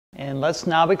And let's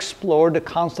now explore the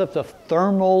concept of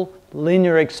thermal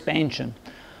linear expansion.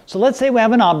 So let's say we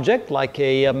have an object like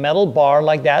a metal bar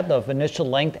like that of initial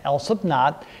length L sub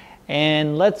naught,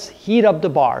 and let's heat up the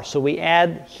bar. So we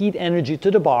add heat energy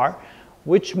to the bar,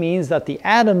 which means that the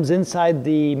atoms inside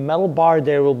the metal bar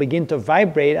there will begin to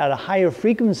vibrate at a higher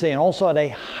frequency and also at a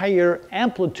higher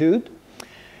amplitude.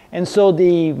 And so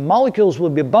the molecules will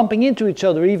be bumping into each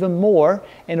other even more,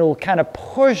 and it will kind of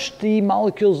push the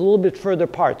molecules a little bit further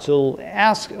apart. So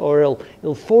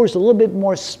it'll force a little bit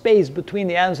more space between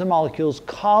the atoms and molecules,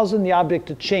 causing the object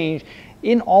to change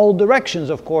in all directions.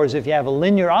 Of course, if you have a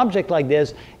linear object like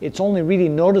this, it's only really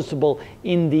noticeable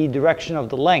in the direction of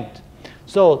the length.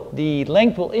 So the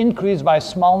length will increase by a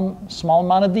small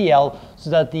amount of dl, so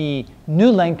that the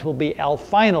new length will be L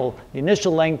final, the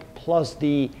initial length plus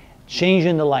the change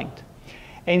in the length.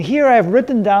 And here I've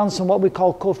written down some what we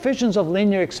call coefficients of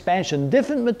linear expansion.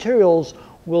 Different materials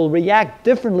will react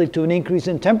differently to an increase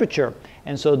in temperature.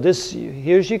 And so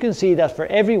here you can see that for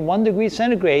every 1 degree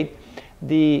centigrade,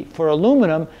 for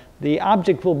aluminum, the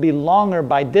object will be longer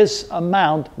by this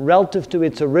amount relative to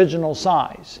its original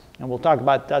size. And we'll talk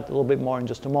about that a little bit more in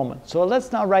just a moment. So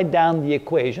let's now write down the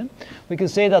equation. We can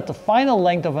say that the final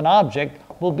length of an object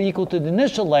will be equal to the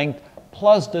initial length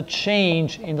plus the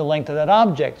change in the length of that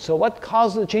object. So what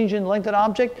caused the change in the length of the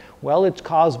object? Well, it's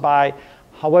caused by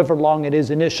however long it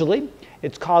is initially.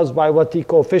 It's caused by what the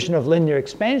coefficient of linear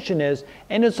expansion is,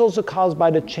 and it's also caused by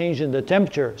the change in the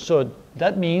temperature. So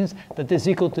that means that this is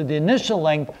equal to the initial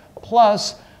length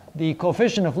plus the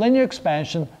coefficient of linear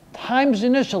expansion times the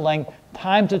initial length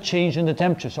times the change in the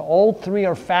temperature. So all three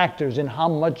are factors in how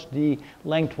much the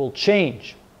length will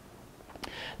change.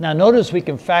 Now notice we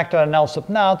can factor out an L sub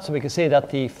naught, so we can say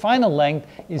that the final length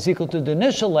is equal to the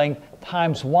initial length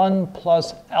times 1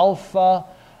 plus alpha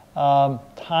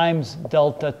times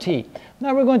delta t.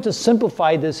 Now we're going to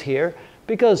simplify this here,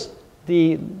 because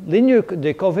the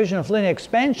coefficient of linear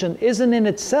expansion isn't in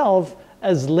itself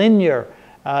as linear.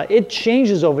 It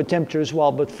changes over temperature as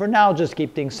well, but for now, just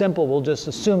keep things simple. We'll just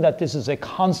assume that this is a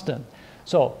constant.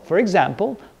 So for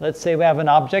example, let's say we have an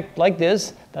object like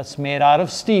this that's made out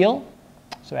of steel.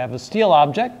 So we have a steel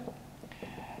object,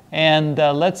 and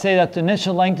let's say that the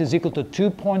initial length is equal to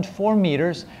 2.4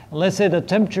 meters. And let's say the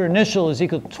temperature initial is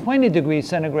equal to 20 degrees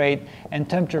centigrade, and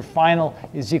temperature final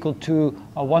is equal to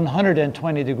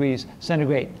 120 degrees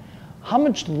centigrade. How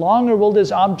much longer will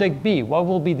this object be? What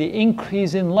will be the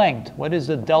increase in length? What is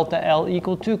the delta L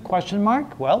equal to? Question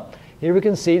mark? Well, here we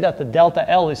can see that the delta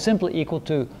L is simply equal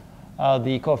to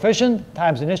the coefficient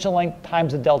times initial length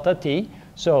times the delta T.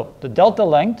 So the delta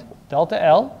length, delta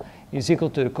L, is equal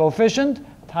to the coefficient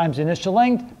times the initial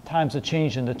length times the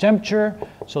change in the temperature.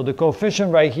 So the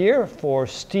coefficient right here for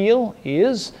steel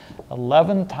is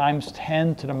 11 times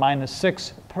 10 to the minus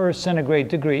 6 per centigrade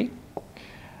degree.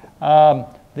 The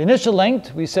initial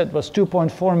length we said was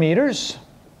 2.4 meters,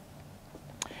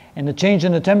 and the change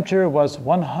in the temperature was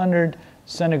 100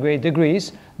 centigrade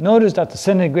degrees. Notice that the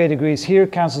centigrade degrees here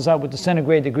cancels out with the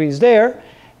centigrade degrees there,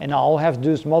 and all I have to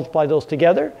do is multiply those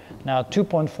together. Now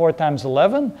 2.4 times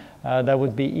 11, that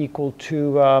would be equal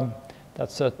to,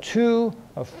 that's a 2,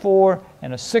 a 4,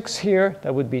 and a 6 here.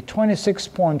 That would be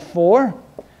 26.4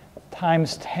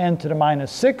 times 10 to the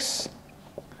minus 6,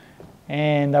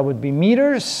 and that would be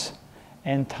meters,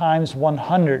 and times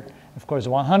 100. Of course,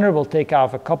 100 will take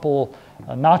off a couple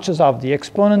notches of the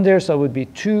exponent there, so it would be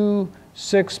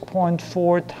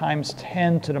 26.4 times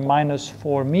 10 to the minus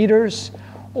 4 meters,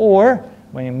 or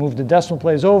when you move the decimal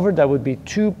place over, that would be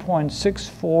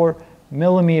 2.64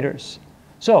 millimeters.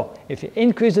 So if you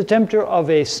increase the temperature of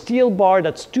a steel bar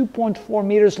that's 2.4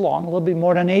 meters long, a little bit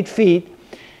more than 8 feet,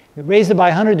 you raise it by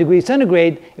 100 degrees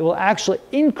centigrade, it will actually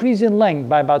increase in length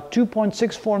by about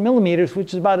 2.64 millimeters,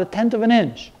 which is about 1/10 of an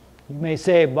inch. You may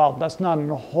say, well, that's not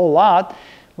a whole lot,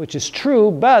 which is true,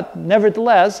 but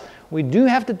nevertheless, we do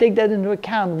have to take that into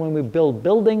account when we build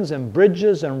buildings and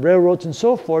bridges and railroads and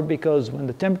so forth, because when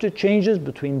the temperature changes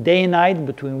between day and night and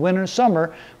between winter and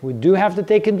summer, we do have to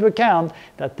take into account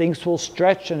that things will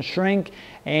stretch and shrink,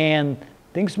 and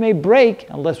things may break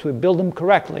unless we build them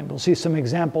correctly. And we'll see some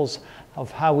examples of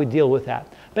how we deal with that.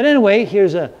 But anyway,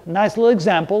 here's a nice little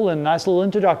example and a nice little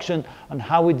introduction on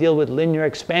how we deal with linear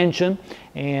expansion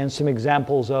and some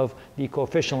examples of the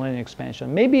coefficient of linear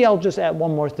expansion. Maybe I'll just add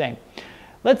one more thing.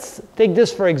 Let's take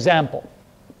this for example.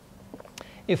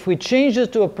 If we change this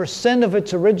to a percent of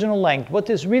its original length, what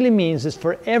this really means is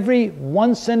for every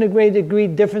 1 centigrade degree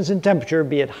difference in temperature,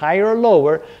 be it higher or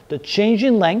lower, the change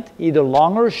in length, either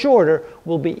longer or shorter,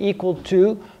 will be equal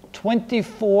to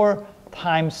 24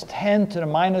 times 10 to the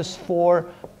minus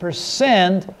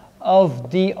 4% of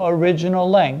the original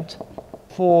length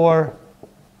for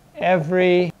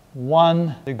every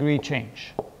 1 degree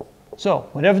change. So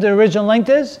whatever the original length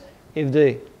is, if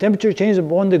the temperature changes by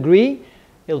 1 degree,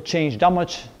 it'll change that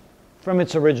much from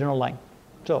its original length.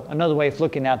 So another way of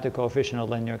looking at the coefficient of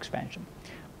linear expansion.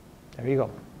 There you go.